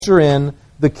usher in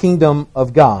the kingdom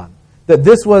of God. That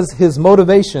this was his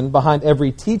motivation behind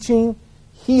every teaching,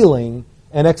 healing,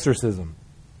 and exorcism.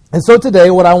 And so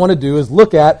today what I want to do is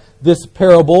look at this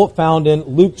parable found in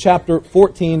Luke chapter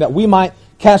 14 that we might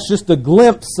catch just a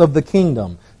glimpse of the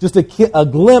kingdom, just a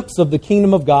glimpse of the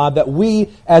kingdom of God, that we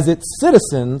as its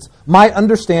citizens might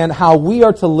understand how we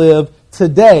are to live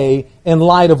today in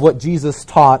light of what Jesus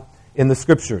taught in the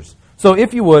Scriptures. So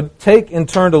if you would, take and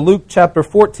turn to Luke chapter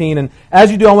 14, and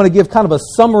as you do, I want to give kind of a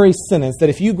summary sentence that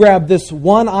if you grab this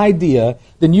one idea,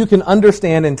 then you can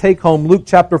understand and take home Luke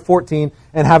chapter 14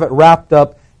 and have it wrapped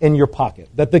up in your pocket.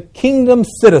 That the kingdom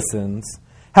citizens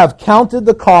have counted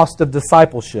the cost of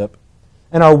discipleship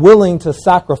and are willing to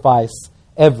sacrifice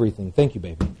everything. Thank you,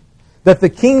 baby. That the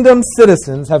kingdom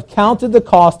citizens have counted the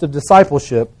cost of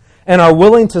discipleship and are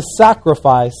willing to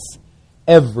sacrifice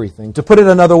everything. To put it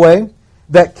another way,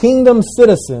 that kingdom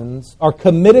citizens are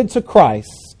committed to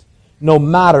Christ no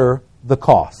matter the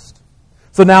cost.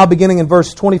 So now, beginning in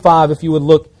verse 25, if you would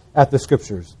look at the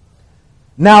Scriptures.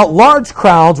 Now, large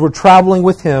crowds were traveling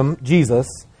with him, Jesus,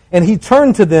 and he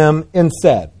turned to them and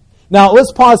said. Now,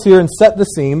 let's pause here and set the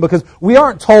scene, because we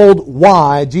aren't told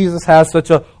why Jesus has such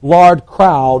a large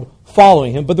crowd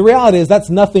following him. But the reality is that's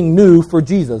nothing new for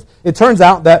Jesus. It turns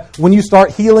out that when you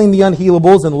start healing the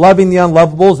unhealables and loving the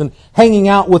unlovables and hanging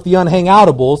out with the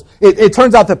unhangoutables, it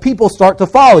turns out that people start to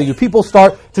follow you. People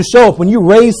start to show up. When you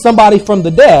raise somebody from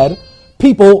the dead,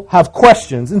 people have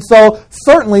questions. And so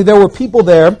certainly there were people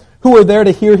there who were there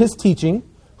to hear his teaching,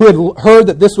 who had heard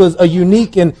that this was a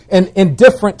unique and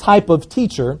different type of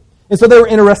teacher. And so they were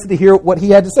interested to hear what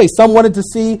he had to say. Some wanted to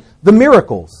see the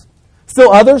miracles.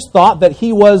 Still others thought that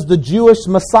he was the Jewish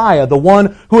Messiah, the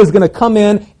one who was going to come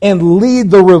in and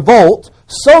lead the revolt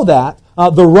so that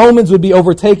the Romans would be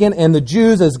overtaken and the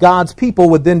Jews as God's people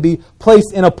would then be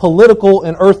placed in a political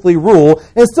and earthly rule.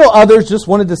 And still others just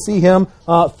wanted to see him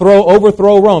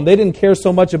overthrow Rome. They didn't care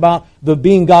so much about the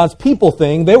being God's people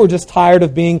thing. They were just tired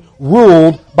of being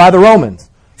ruled by the Romans.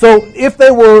 So if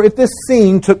this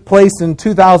scene took place in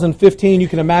 2015, you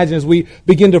can imagine as we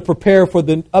begin to prepare for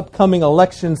the upcoming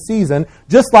election season,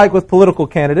 just like with political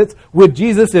candidates, with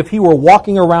Jesus, if he were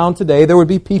walking around today, there would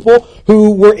be people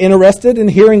who were interested in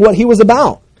hearing what he was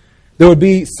about. There would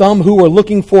be some who were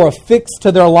looking for a fix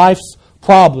to their life's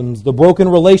problems, the broken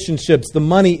relationships, the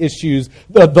money issues,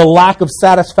 the lack of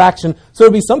satisfaction. So there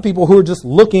would be some people who were just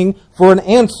looking for an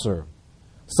answer.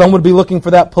 Some would be looking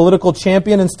for that political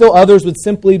champion, and still others would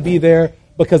simply be there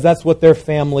because that's what their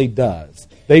family does.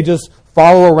 They just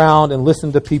follow around and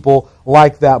listen to people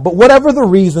like that. But whatever the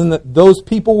reason that those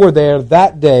people were there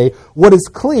that day, what is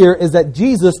clear is that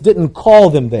Jesus didn't call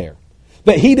them there.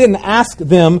 That he didn't ask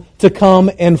them to come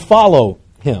and follow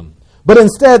him. But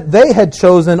instead, they had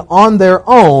chosen on their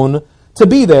own to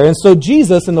be there. And so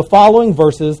Jesus, in the following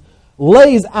verses,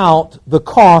 lays out the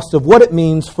cost of what it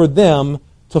means for them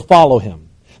to follow him.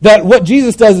 That what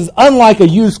Jesus does is unlike a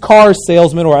used car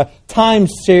salesman or a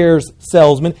timeshares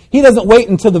salesman. He doesn't wait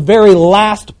until the very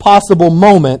last possible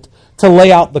moment to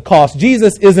lay out the cost.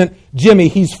 Jesus isn't Jimmy,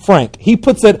 he's Frank. He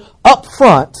puts it up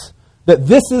front that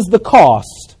this is the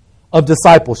cost of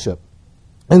discipleship.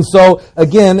 And so,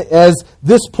 again, as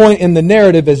this point in the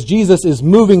narrative, as Jesus is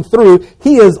moving through,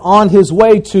 he is on his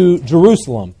way to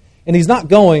Jerusalem. And he's not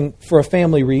going for a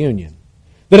family reunion.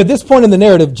 That at this point in the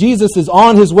narrative, Jesus is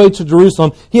on his way to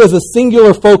Jerusalem. He has a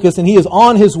singular focus, and he is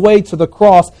on his way to the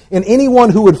cross. And anyone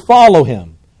who would follow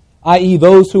him, i.e.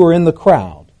 those who are in the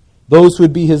crowd, those who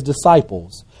would be his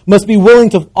disciples, must be willing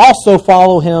to also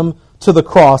follow him to the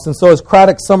cross. And so as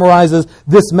Craddock summarizes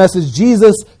this message,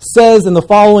 Jesus says in the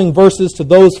following verses to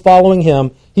those following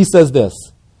him, he says this: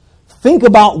 think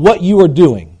about what you are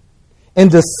doing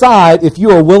and decide if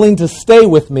you are willing to stay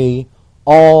with me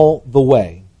all the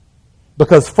way.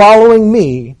 Because following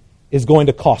me is going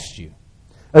to cost you.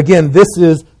 Again, this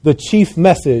is the chief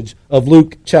message of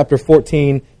Luke chapter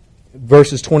 14,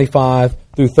 verses 25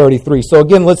 through 33. So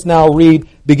again, let's now read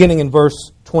beginning in verse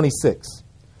 26.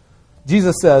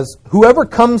 Jesus says, whoever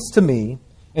comes to me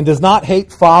and does not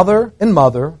hate father and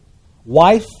mother,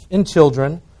 wife and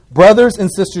children, brothers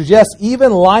and sisters, yes,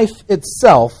 even life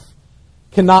itself,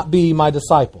 cannot be my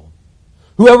disciple.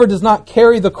 Whoever does not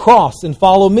carry the cross and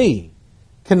follow me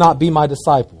cannot be my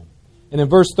disciple. And in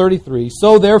verse 33,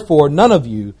 so therefore none of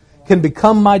you can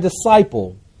become my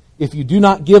disciple if you do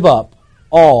not give up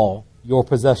all your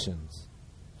possessions.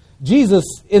 Jesus,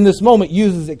 in this moment,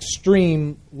 uses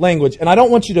extreme language, and I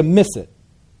don't want you to miss it.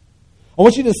 I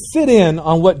want you to sit in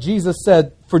on what Jesus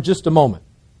said for just a moment.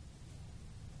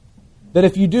 That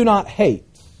if you do not hate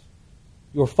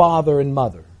your father and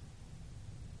mother,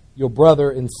 your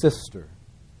brother and sister,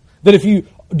 that if you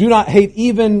do not hate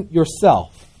even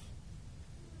yourself.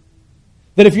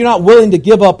 That if you're not willing to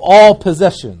give up all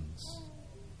possessions,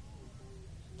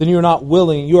 then you are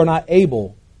not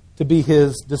able to be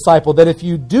his disciple. That if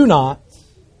you do not,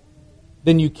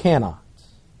 then you cannot.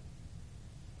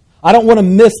 I don't want to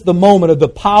miss the moment of the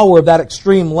power of that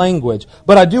extreme language,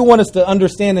 but I do want us to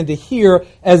understand and to hear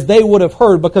as they would have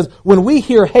heard, because when we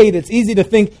hear hate, it's easy to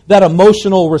think that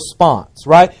emotional response,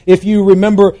 right? If you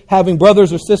remember having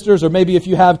brothers or sisters, or maybe if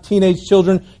you have teenage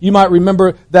children, you might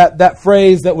remember that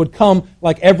phrase that would come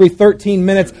like every 13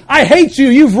 minutes, I hate you,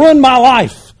 you've ruined my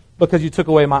life because you took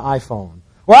away my iPhone.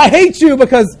 Or I hate you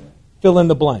because fill in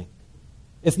the blank.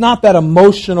 It's not that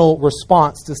emotional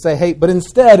response to say hate, but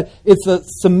instead it's a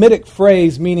Semitic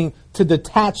phrase meaning to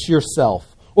detach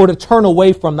yourself or to turn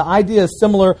away from. The idea is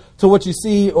similar to what you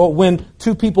see when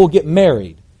two people get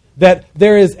married, that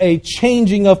there is a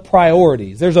changing of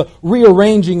priorities. There's a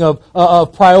rearranging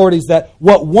of priorities, that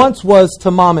what once was to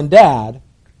mom and dad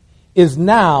is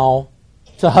now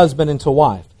to husband and to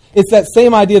wife. It's that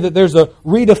same idea that there's a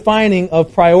redefining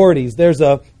of priorities. There's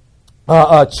a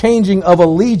changing of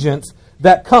allegiance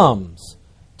that comes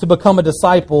to become a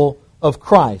disciple of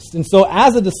Christ. And so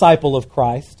as a disciple of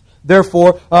Christ,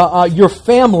 therefore, your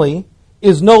family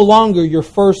is no longer your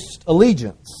first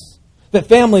allegiance. That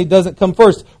family doesn't come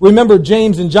first. Remember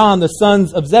James and John, the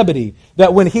sons of Zebedee,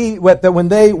 that when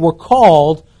they were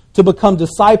called to become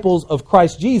disciples of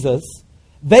Christ Jesus,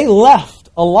 they left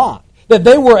a lot. That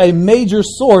they were a major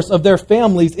source of their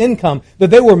family's income.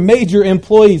 That they were major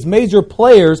employees, major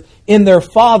players in their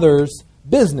father's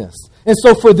business. And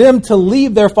so for them to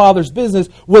leave their father's business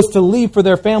was to leave for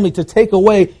their family, to take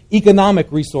away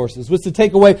economic resources, was to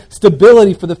take away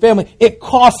stability for the family. It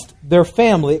cost their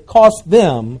family, it cost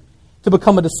them to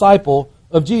become a disciple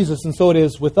of Jesus. And so it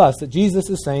is with us, that Jesus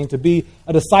is saying to be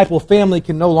a disciple, family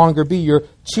can no longer be your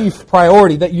chief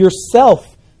priority, that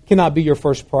yourself cannot be your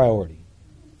first priority.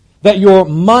 That your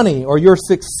money or your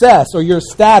success or your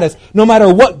status, no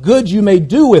matter what good you may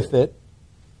do with it,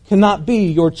 cannot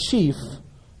be your chief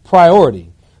priority.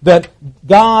 That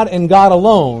God and God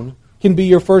alone can be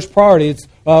your first priority. It's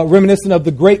reminiscent of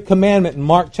the great commandment in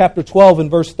Mark chapter 12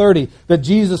 and verse 30, that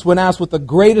Jesus, when asked what the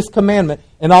greatest commandment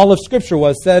in all of Scripture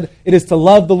was, said, it is to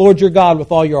love the Lord your God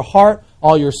with all your heart,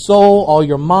 all your soul, all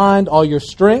your mind, all your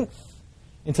strength,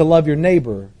 and to love your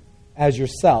neighbor as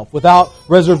yourself, without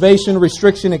reservation,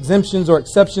 restriction, exemptions, or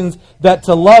exceptions. That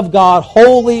to love God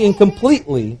wholly and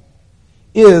completely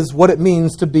is what it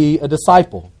means to be a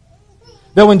disciple.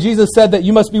 That when Jesus said that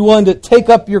you must be willing to take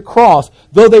up your cross,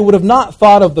 though they would have not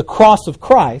thought of the cross of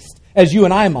Christ, as you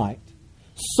and I might,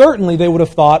 certainly they would have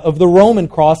thought of the Roman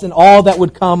cross and all that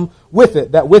would come with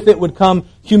it. That with it would come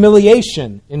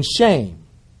humiliation and shame.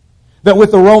 That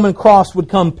with the Roman cross would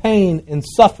come pain and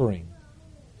suffering.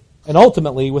 And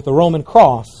ultimately, with the Roman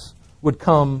cross would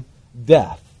come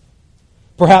death.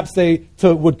 Perhaps they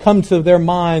would come to their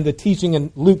mind the teaching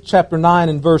in Luke chapter 9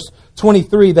 and verse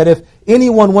 23, that if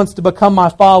anyone wants to become my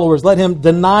followers, let him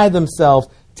deny themselves,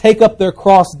 take up their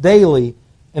cross daily,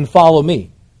 and follow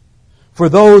me. For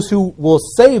those who will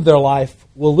save their life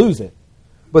will lose it,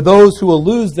 but those who will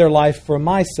lose their life for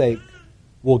my sake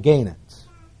will gain it.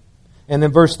 And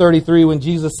in verse 33, when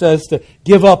Jesus says to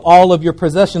give up all of your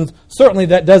possessions, certainly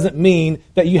that doesn't mean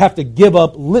that you have to give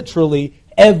up literally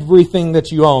everything that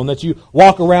you own, that you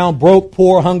walk around broke,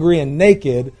 poor, hungry, and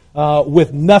naked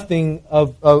with nothing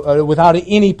without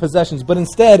any possessions. But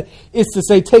instead, it's to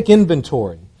say take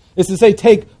inventory. It's to say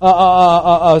take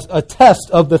a test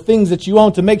of the things that you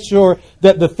own to make sure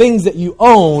that the things that you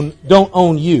own don't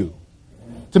own you.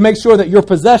 To make sure that your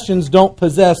possessions don't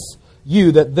possess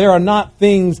you, that there are not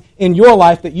things in your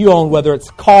life that you own, whether it's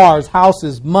cars,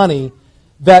 houses, money,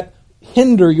 that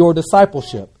hinder your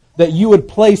discipleship, that you would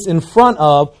place in front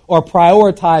of or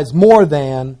prioritize more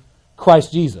than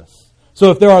Christ Jesus. So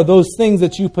if there are those things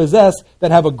that you possess that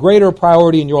have a greater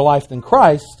priority in your life than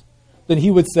Christ, then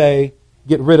he would say,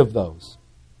 get rid of those.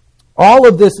 All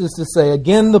of this is to say,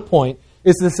 again, the point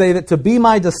is to say that to be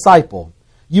my disciple,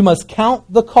 you must count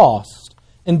the cost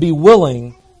and be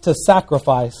willing to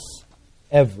sacrifice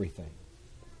everything.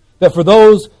 That for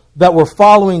those that were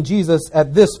following Jesus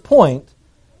at this point,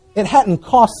 it hadn't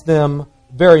cost them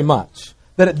very much.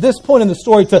 That at this point in the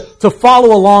story, to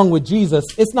follow along with Jesus,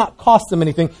 it's not cost them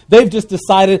anything. They've just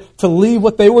decided to leave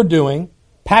what they were doing,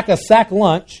 pack a sack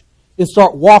lunch, and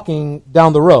start walking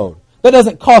down the road. That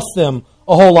doesn't cost them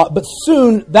a whole lot, but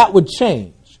soon that would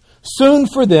change. Soon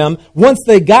for them, once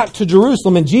they got to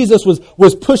Jerusalem, and Jesus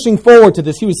was pushing forward to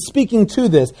this, he was speaking to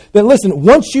this, that listen,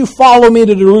 once you follow me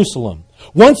to Jerusalem,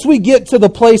 once we get to the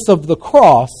place of the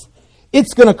cross,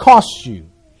 it's going to cost you.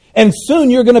 And soon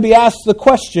you're going to be asked the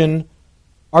question,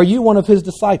 are you one of his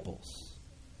disciples?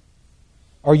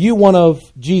 Are you one of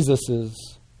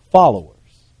Jesus' followers?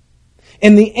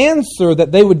 And the answer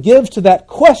that they would give to that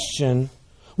question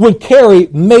would carry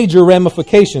major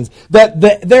ramifications. That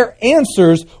their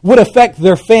answers would affect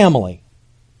their family.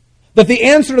 That the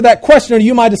answer to that question, are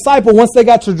you my disciple, once they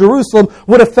got to Jerusalem,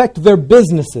 would affect their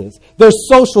businesses, their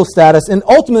social status, and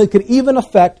ultimately could even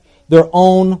affect their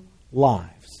own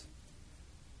lives.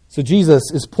 So Jesus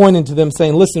is pointing to them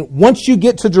saying, listen, once you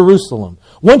get to Jerusalem,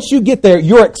 once you get there,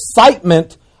 your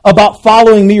excitement about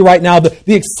following me right now,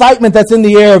 the excitement that's in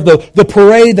the air of the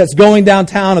parade that's going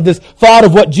downtown, of this thought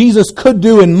of what Jesus could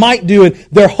do and might do, and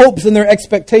their hopes and their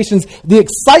expectations, the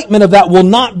excitement of that will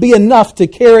not be enough to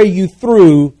carry you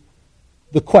through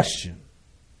the question.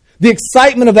 The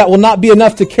excitement of that will not be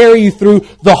enough to carry you through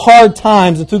the hard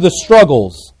times and through the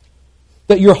struggles.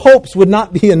 That your hopes would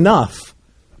not be enough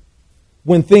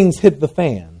when things hit the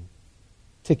fan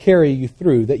to carry you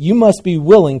through. That you must be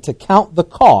willing to count the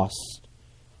cost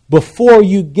before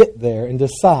you get there and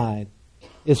decide,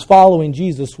 is following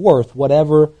Jesus worth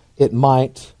whatever it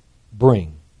might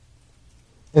bring?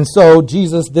 And so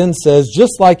Jesus then says,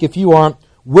 just like if you aren't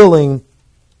willing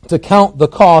to count the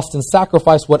cost and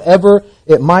sacrifice whatever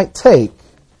it might take,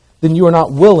 then you are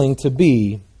not willing to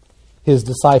be his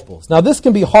disciples. Now, this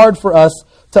can be hard for us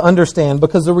to understand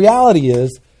because the reality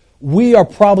is we are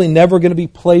probably never going to be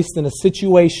placed in a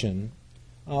situation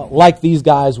like these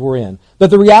guys were in.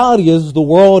 But the reality is the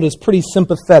world is pretty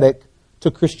sympathetic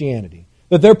to Christianity.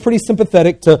 That they're pretty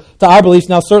sympathetic to our beliefs.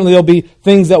 Now, certainly there'll be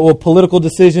things that will, political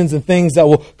decisions and things that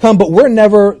will come, but we're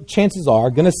never, chances are,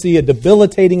 going to see a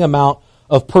debilitating amount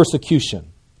of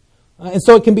persecution. And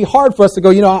so it can be hard for us to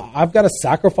go, I've got to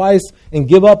sacrifice and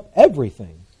give up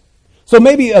everything. So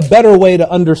maybe a better way to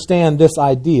understand this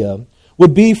idea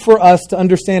would be for us to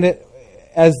understand it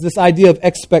as this idea of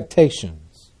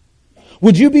expectations.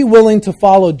 Would you be willing to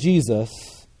follow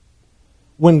Jesus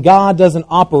when God doesn't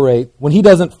operate, when he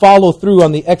doesn't follow through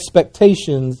on the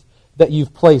expectations that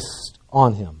you've placed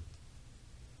on him?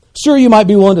 Sure, you might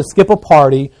be willing to skip a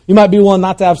party. You might be willing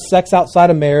not to have sex outside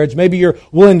of marriage. Maybe you're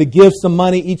willing to give some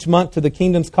money each month to the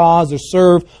kingdom's cause or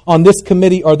serve on this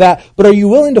committee or that. But are you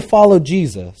willing to follow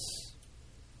Jesus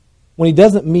when he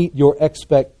doesn't meet your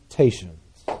expectations?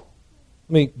 Let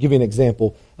me give you an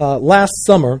example. Last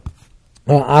summer,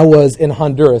 I was in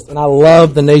Honduras, and I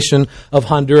love the nation of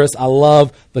Honduras. I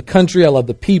love the country. I love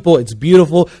the people. It's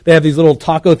beautiful. They have these little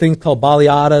taco things called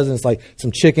baleadas, and it's like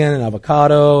some chicken and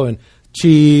avocado and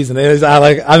cheese, and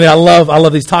I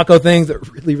love these taco things. They're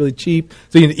really, really cheap,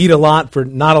 so you can eat a lot for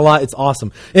not a lot. It's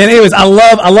awesome. And anyways, I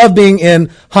love being in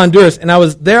Honduras, and I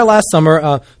was there last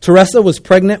summer. Teresa was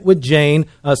pregnant with Jane,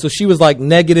 so she was like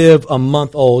negative a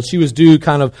month old. She was due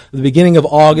kind of the beginning of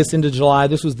August into July.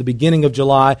 This was the beginning of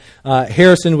July.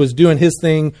 Harrison was doing his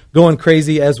thing, going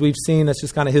crazy, as we've seen. That's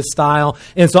just kind of his style.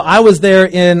 And so I was there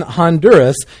in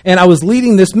Honduras, and I was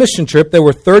leading this mission trip. There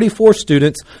were 34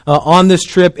 students on this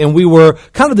trip, and we were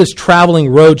kind of this traveling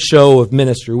road show of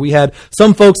ministry. We had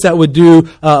some folks that would do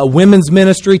women's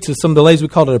ministry to some of the ladies. We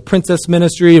called it a princess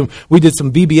ministry. And we did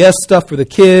some VBS stuff for the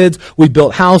kids. We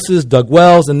built houses, dug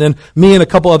wells, and then me and a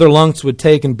couple other lunks would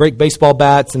take and break baseball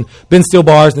bats and bend steel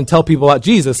bars and tell people about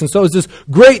Jesus. And so it was this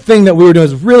great thing that we were doing.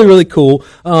 It was really, really cool.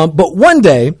 But one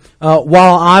day,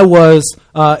 while I was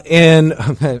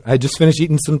I just finished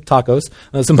eating some tacos,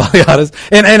 some baleadas,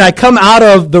 and I come out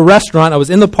of the restaurant. I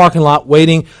was in the parking lot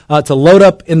waiting to load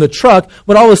up in the truck,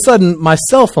 but all of a sudden my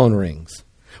cell phone rings,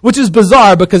 which is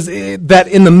bizarre because that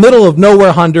in the middle of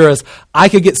nowhere, Honduras, I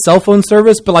could get cell phone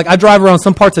service, but like I drive around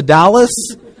some parts of Dallas,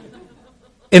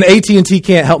 and AT&T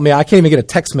can't help me. I can't even get a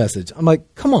text message. I'm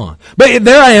like, come on. But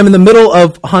there I am in the middle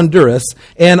of Honduras,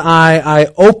 and I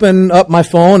open up my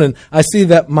phone, and I see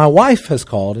that my wife has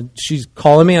called, and she's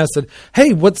calling me, and I said,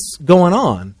 hey, what's going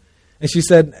on? And she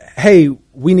said, hey,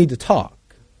 we need to talk.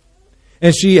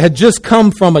 And she had just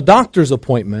come from a doctor's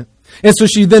appointment, and so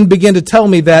she then began to tell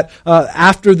me that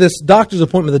after this doctor's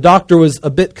appointment, the doctor was a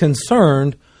bit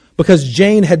concerned because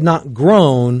Jane had not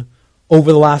grown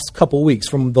over the last couple weeks.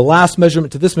 From the last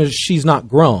measurement to this measurement, she's not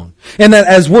grown. And that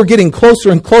as we're getting closer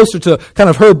and closer to kind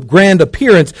of her grand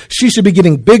appearance, she should be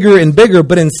getting bigger and bigger,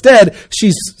 but instead,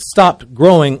 she's stopped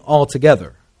growing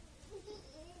altogether.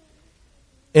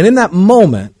 And in that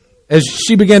moment, as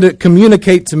she began to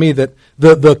communicate to me that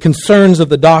the concerns of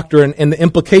the doctor and the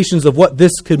implications of what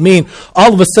this could mean,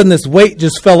 all of a sudden this weight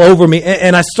just fell over me.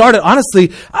 And I started,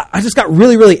 honestly, I just got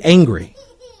really, really angry.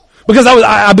 Because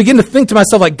I began to think to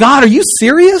myself, like, God, are you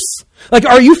serious? Like,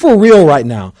 are you for real right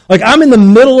now? Like, I'm in the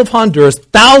middle of Honduras,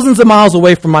 thousands of miles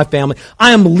away from my family.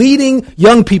 I am leading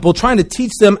young people, trying to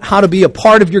teach them how to be a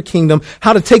part of your kingdom,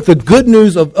 how to take the good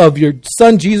news of your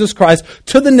son, Jesus Christ,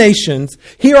 to the nations.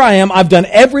 Here I am. I've done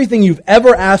everything you've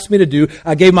ever asked me to do.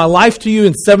 I gave my life to you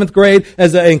in 7th grade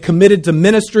and committed to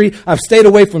ministry. I've stayed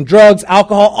away from drugs,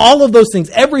 alcohol, all of those things.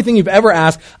 Everything you've ever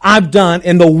asked, I've done.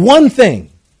 And the one thing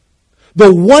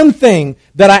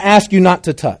that I ask you not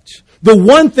to touch, the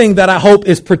one thing that I hope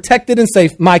is protected and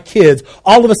safe, my kids,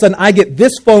 all of a sudden I get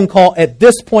this phone call at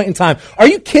this point in time. Are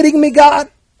you kidding me, God?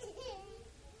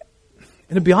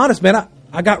 And to be honest, man,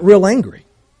 I got real angry.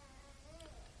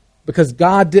 Because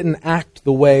God didn't act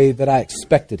the way that I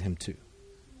expected him to.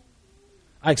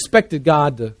 I expected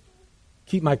God to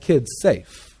keep my kids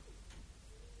safe.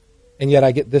 And yet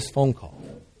I get this phone call.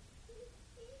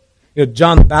 You know,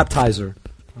 John the Baptizer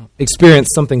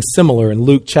experienced something similar in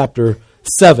Luke chapter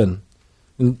 7.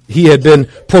 And he had been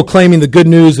proclaiming the good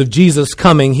news of Jesus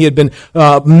coming. He had been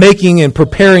making and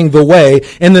preparing the way.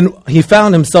 And then he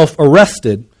found himself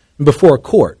arrested before a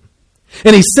court.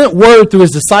 And he sent word through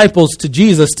his disciples to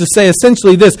Jesus to say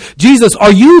essentially this: Jesus,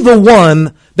 are you the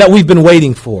one that we've been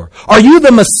waiting for? Are you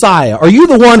the Messiah? Are you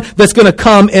the one that's going to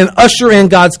come and usher in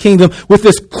God's kingdom, with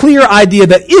this clear idea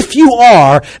that if you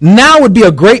are, now would be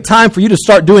a great time for you to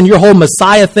start doing your whole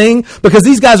Messiah thing, because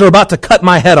these guys are about to cut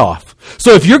my head off.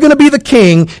 So if you're going to be the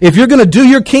king, if you're going to do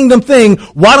your kingdom thing,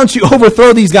 why don't you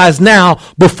overthrow these guys now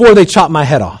before they chop my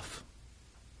head off?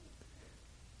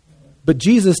 But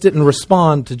Jesus didn't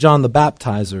respond to John the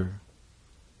Baptizer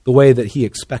the way that he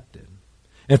expected.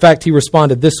 In fact, he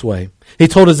responded this way. He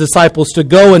told his disciples to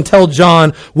go and tell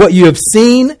John what you have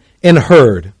seen and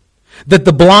heard, that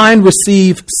the blind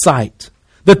receive sight,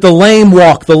 that the lame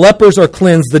walk, the lepers are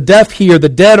cleansed, the deaf hear, the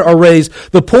dead are raised,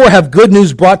 the poor have good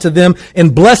news brought to them,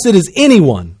 and blessed is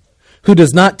anyone who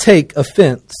does not take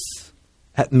offense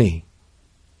at me.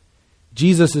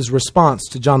 Jesus' response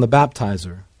to John the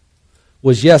Baptizer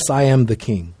was, yes, I am the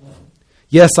king.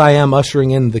 Yes, I am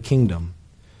ushering in the kingdom.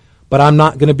 But I'm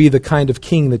not going to be the kind of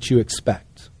king that you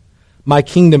expect. My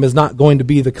kingdom is not going to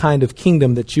be the kind of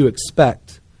kingdom that you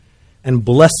expect. And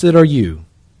blessed are you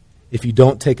if you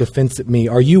don't take offense at me.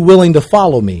 Are you willing to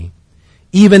follow me,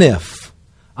 even if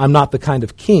I'm not the kind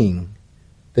of king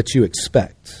that you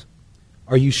expect?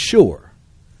 Are you sure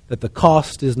that the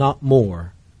cost is not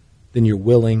more than you're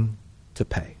willing to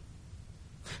pay?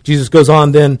 Jesus goes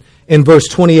on then in verse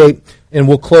 28, and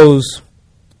we'll close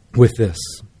with this.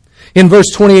 In verse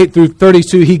 28 through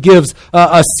 32, he gives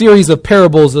a series of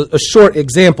parables, short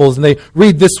examples, and they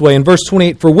read this way. In verse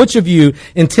 28, for which of you,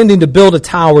 intending to build a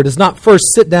tower, does not first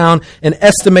sit down and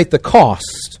estimate the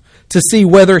cost to see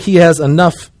whether he has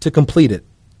enough to complete it?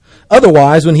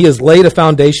 Otherwise, when he has laid a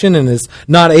foundation and is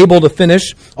not able to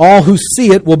finish, all who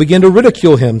see it will begin to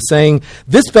ridicule him, saying,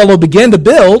 this fellow began to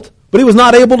build, but he was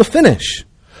not able to finish.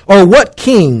 Or what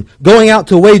king, going out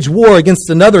to wage war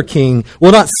against another king,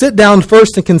 will not sit down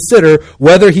first and consider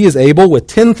whether he is able with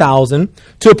 10,000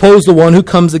 to oppose the one who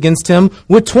comes against him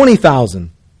with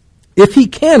 20,000? If he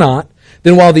cannot,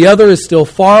 then while the other is still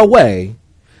far away,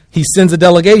 he sends a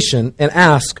delegation and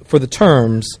asks for the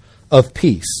terms of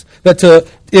peace.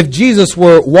 If Jesus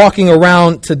were walking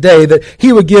around today, that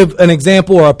he would give an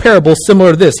example or a parable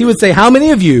similar to this. He would say, how many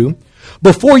of you,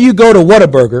 before you go to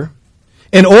Whataburger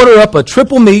and order up a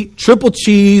triple meat, triple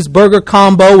cheese burger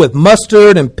combo with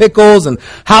mustard and pickles and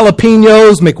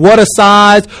jalapenos, McWhata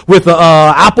size, with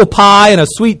apple pie and a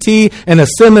sweet tea and a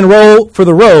cinnamon roll for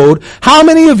the road, how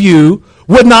many of you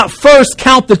would not first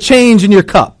count the change in your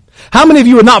cup? How many of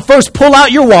you would not first pull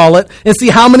out your wallet and see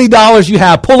how many dollars you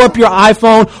have? Pull up your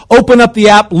iPhone, open up the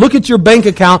app, look at your bank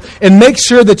account, and make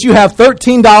sure that you have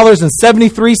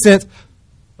 $13.73,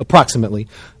 approximately.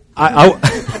 I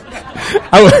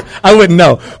wouldn't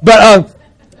know. But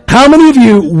how many of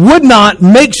you would not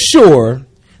make sure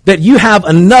that you have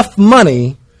enough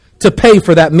money to pay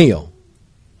for that meal?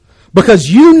 Because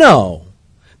you know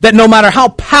that no matter how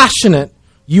passionate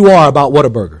you are about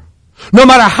Whataburger, no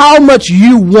matter how much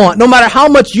you want, no matter how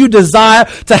much you desire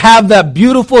to have that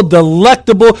beautiful,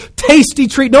 delectable, tasty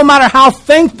treat, no matter how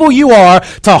thankful you are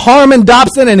to Harmon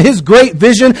Dobson and his great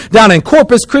vision down in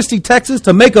Corpus Christi, Texas,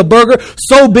 to make a burger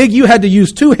so big you had to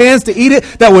use 2 hands to eat it,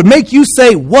 that would make you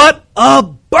say, what a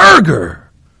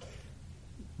burger!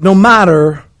 No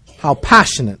matter how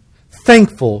passionate,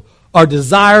 thankful, or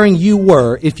desiring you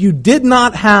were, if you did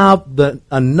not have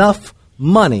enough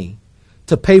money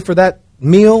to pay for that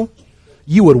meal,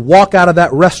 you would walk out of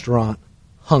that restaurant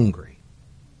hungry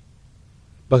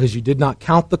because you did not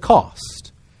count the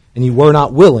cost and you were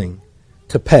not willing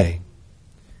to pay.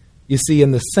 You see,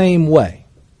 in the same way,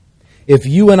 if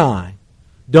you and I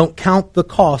don't count the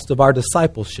cost of our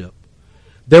discipleship,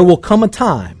 there will come a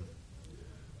time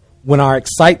when our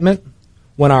excitement,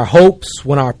 when our hopes,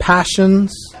 when our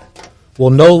passions will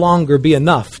no longer be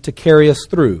enough to carry us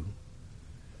through.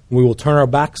 We will turn our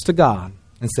backs to God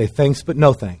and say, thanks, but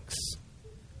no thanks.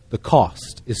 The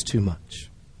cost is too much.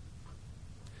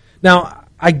 Now,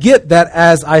 I get that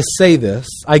as I say this.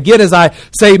 I get as I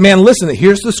say, man, listen,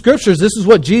 here's the scriptures. This is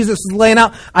what Jesus is laying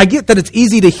out. I get that it's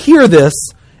easy to hear this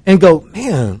and go,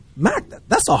 man, Mac,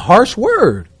 that's a harsh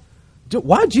word.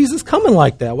 Why Jesus coming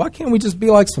like that? Why can't we just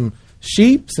be like some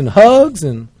sheeps and hugs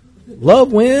and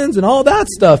love wins and all that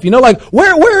stuff? You know, like,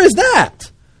 where is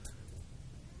that?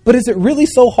 But is it really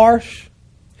so harsh?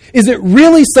 Is it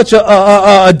really such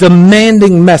a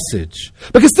demanding message?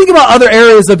 Because think about other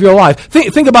areas of your life.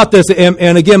 Think about this.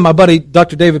 And again, my buddy,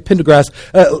 Dr. David Pendergrass,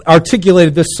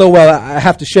 articulated this so well, I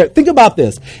have to share it. Think about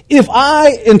this. If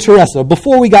I and Teresa,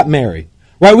 before we got married,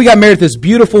 right, we got married at this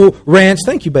beautiful ranch.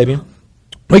 Thank you, baby.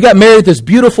 We got married at this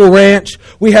beautiful ranch.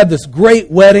 We had this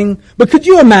great wedding. But could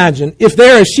you imagine if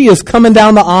there as she is coming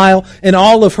down the aisle in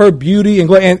all of her beauty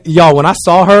and y'all, when I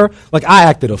saw her, like I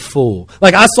acted a fool.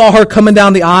 Like I saw her coming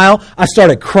down the aisle. I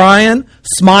started crying,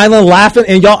 smiling, laughing,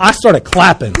 and y'all, I started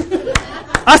clapping.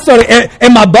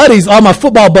 And my buddies, all my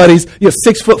football buddies,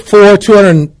 6'4",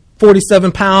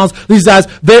 247 pounds. These guys,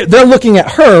 they're looking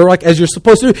at her like as you're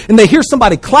supposed to, and they hear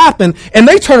somebody clapping, and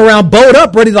they turn around, bowed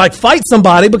up, ready to like fight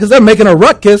somebody because they're making a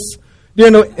ruckus.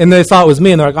 And they saw it was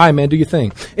me, and they're like, all right, man, do your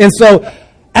thing. And so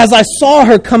as I saw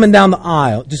her coming down the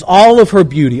aisle, just all of her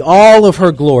beauty, all of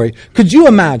her glory, could you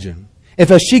imagine if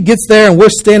as she gets there and we're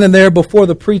standing there before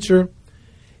the preacher,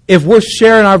 if we're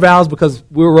sharing our vows because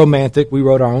we're romantic, we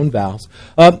wrote our own vows.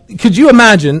 Could you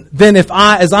imagine then if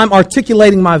as I'm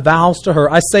articulating my vows to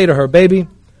her, I say to her, baby,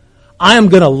 I am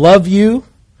going to love you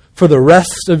for the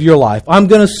rest of your life. I'm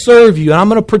going to serve you, and I'm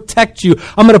going to protect you.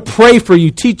 I'm going to pray for you,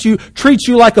 teach you, treat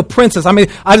you like a princess. I mean,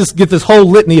 I just get this whole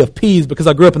litany of P's because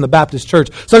I grew up in the Baptist church.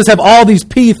 So I just have all these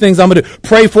P things I'm going to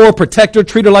pray for, protect her,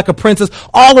 treat her like a princess,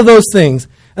 all of those things.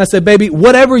 And I said, baby,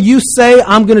 whatever you say,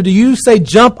 I'm going to do. You say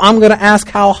jump, I'm going to ask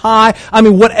how high. I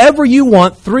mean, whatever you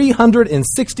want,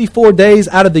 364 days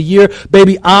out of the year,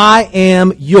 baby, I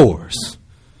am yours.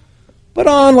 But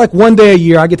on like one day a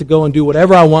year, I get to go and do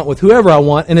whatever I want with whoever I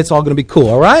want, and it's all going to be cool,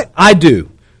 all right? I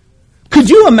do. Could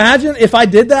you imagine if I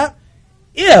did that?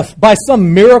 If, by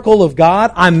some miracle of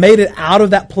God, I made it out of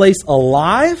that place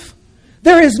alive,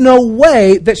 there is no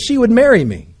way that she would marry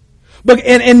me. But,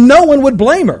 and no one would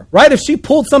blame her, right? If she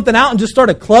pulled something out and just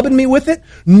started clubbing me with it,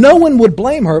 no one would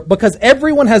blame her because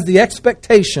everyone has the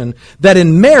expectation that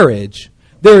in marriage,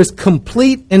 there is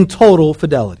complete and total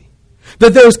fidelity.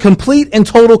 That there is complete and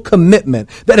total commitment.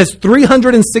 That is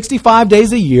 365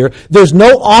 days a year. There's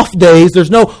no off days.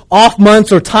 There's no off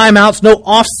months or timeouts, no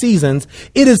off seasons.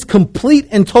 It is complete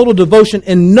and total devotion,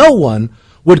 and no one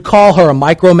would call her a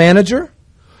micromanager.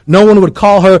 No one would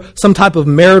call her some type of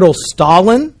marital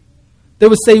Stalin. They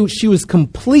would say she was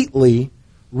completely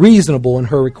reasonable in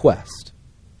her request.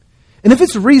 And if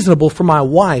it's reasonable for my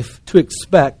wife to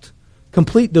expect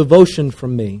complete devotion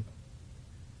from me,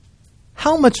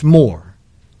 how much more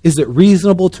is it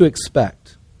reasonable to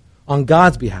expect on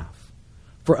God's behalf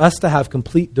for us to have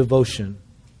complete devotion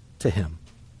to Him?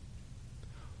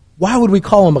 Why would we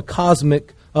call Him a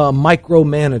cosmic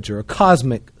micromanager, a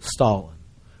cosmic Stalin?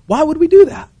 Why would we do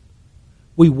that?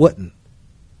 We wouldn't.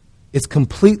 It's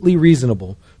completely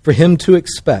reasonable for Him to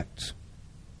expect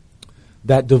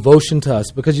that devotion to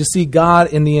us. Because you see,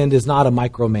 God in the end is not a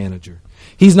micromanager.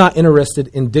 He's not interested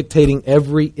in dictating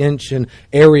every inch and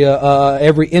area,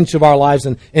 every inch of our lives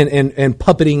and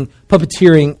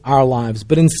puppeteering our lives.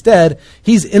 But instead,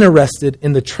 He's interested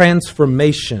in the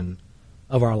transformation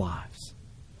of our lives.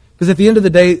 Because at the end of the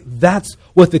day, that's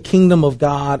what the kingdom of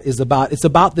God is about. It's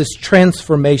about this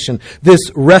transformation,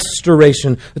 this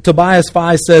restoration. Tobias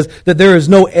 5 says that there is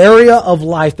no area of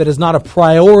life that is not a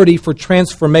priority for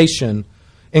transformation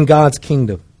in God's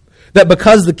kingdom. That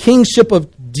because the kingship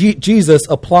of Jesus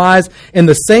applies in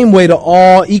the same way to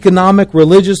all economic,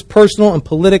 religious, personal, and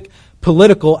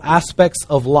political aspects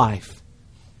of life,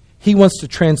 He wants to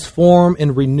transform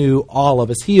and renew all of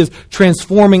us. He is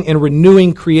transforming and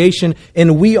renewing creation,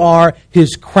 and we are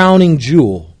His crowning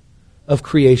jewel of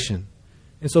creation.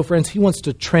 And so, friends, He wants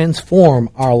to transform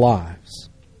our lives.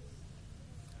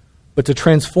 But to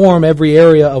transform every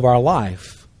area of our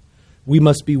life, we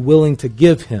must be willing to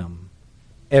give Him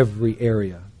every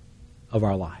area of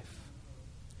our life.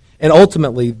 And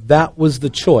ultimately, that was the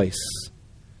choice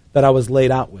that I was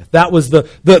laid out with. That was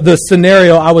the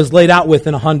scenario I was laid out with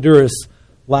in Honduras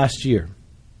last year.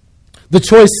 The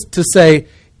choice to say,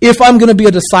 if I'm going to be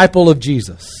a disciple of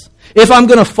Jesus, if I'm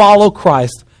going to follow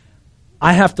Christ,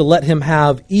 I have to let him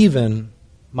have even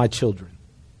my children.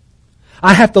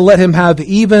 I have to let him have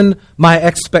even my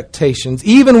expectations,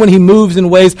 even when he moves in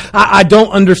ways I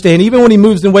don't understand, even when he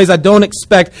moves in ways I don't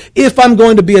expect. If I'm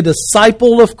going to be a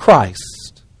disciple of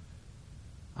Christ,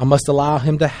 I must allow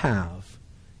him to have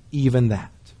even that.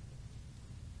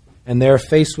 And there,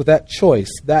 faced with that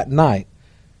choice that night,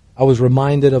 I was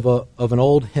reminded of an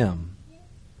old hymn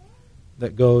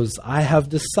that goes, I have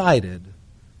decided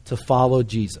to follow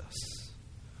Jesus.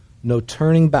 No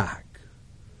turning back,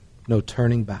 no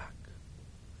turning back.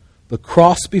 The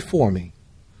cross before me,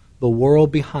 the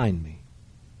world behind me.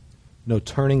 No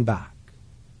turning back,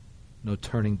 no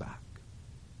turning back.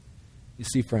 You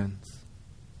see, friends,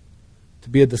 to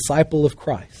be a disciple of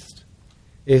Christ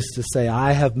is to say,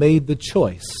 I have made the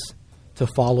choice to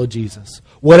follow Jesus.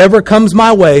 Whatever comes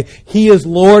my way, he is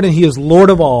Lord and he is Lord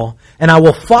of all, and I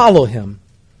will follow him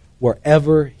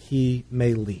wherever he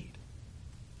may lead.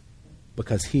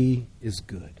 Because he is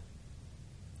good.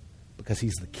 Because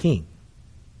he's the King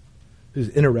who's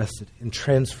interested in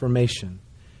transformation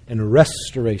and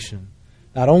restoration,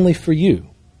 not only for you,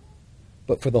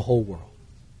 but for the whole world.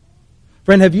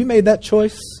 Friend, have you made that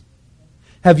choice?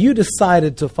 Have you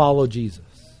decided to follow Jesus?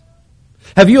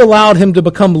 Have you allowed him to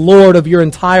become Lord of your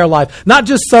entire life? Not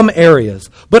just some areas,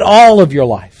 but all of your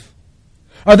life.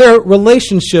 Are there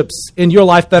relationships in your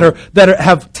life that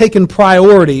have taken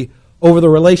priority over the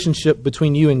relationship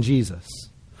between you and Jesus?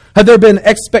 Have there been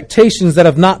expectations that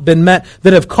have not been met,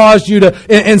 that have caused you to,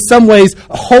 in some ways,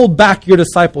 hold back your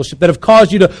discipleship, that have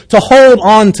caused you to hold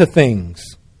on to things,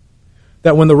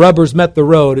 that when the rubbers met the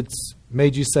road, it's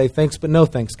made you say, thanks but no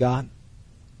thanks, God.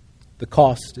 The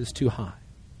cost is too high.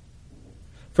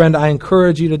 Friend, I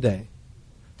encourage you today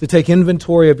to take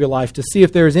inventory of your life, to see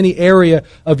if there is any area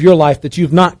of your life that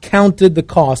you've not counted the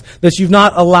cost, that you've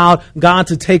not allowed God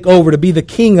to take over, to be the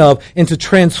king of, and to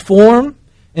transform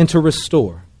and to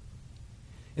restore.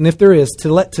 And if there is,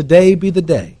 to let today be the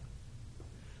day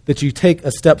that you take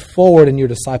a step forward in your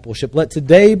discipleship. Let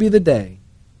today be the day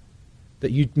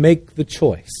that you make the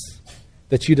choice,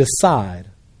 that you decide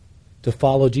to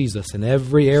follow Jesus in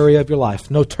every area of your life.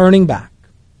 No turning back.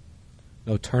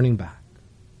 No turning back.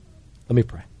 Let me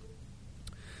pray.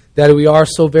 Daddy, we are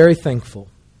so very thankful.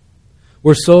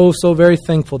 We're so very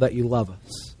thankful that you love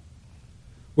us.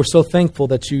 We're so thankful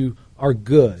that you are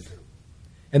good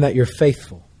and that you're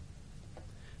faithful.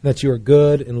 That you are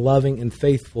good and loving and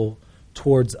faithful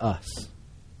towards us.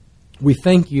 We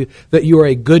thank you that you are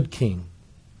a good King,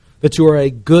 that you are a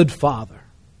good Father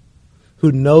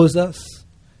who knows us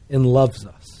and loves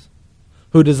us,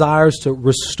 who desires to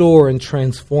restore and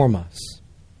transform us,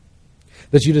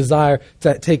 that you desire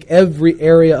to take every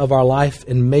area of our life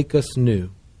and make us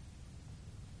new.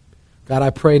 God,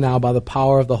 I pray now by the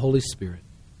power of the Holy Spirit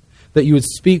that you would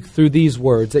speak through these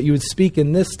words, that you would speak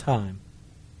in this time,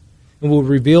 and will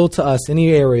reveal to us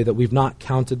any area that we've not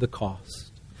counted the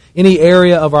cost. Any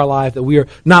area of our life that we are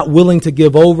not willing to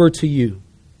give over to you.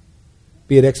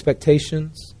 Be it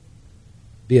expectations,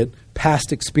 be it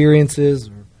past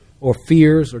experiences or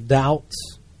fears or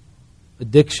doubts,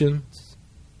 addictions,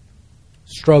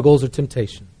 struggles or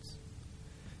temptations.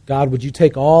 God, would you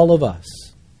take all of us?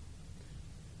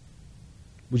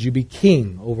 Would you be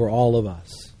king over all of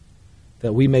us?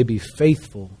 That we may be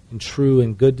faithful and true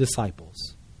and good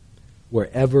disciples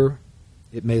wherever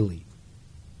it may lead.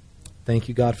 Thank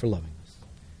you, God, for loving us.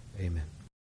 Amen.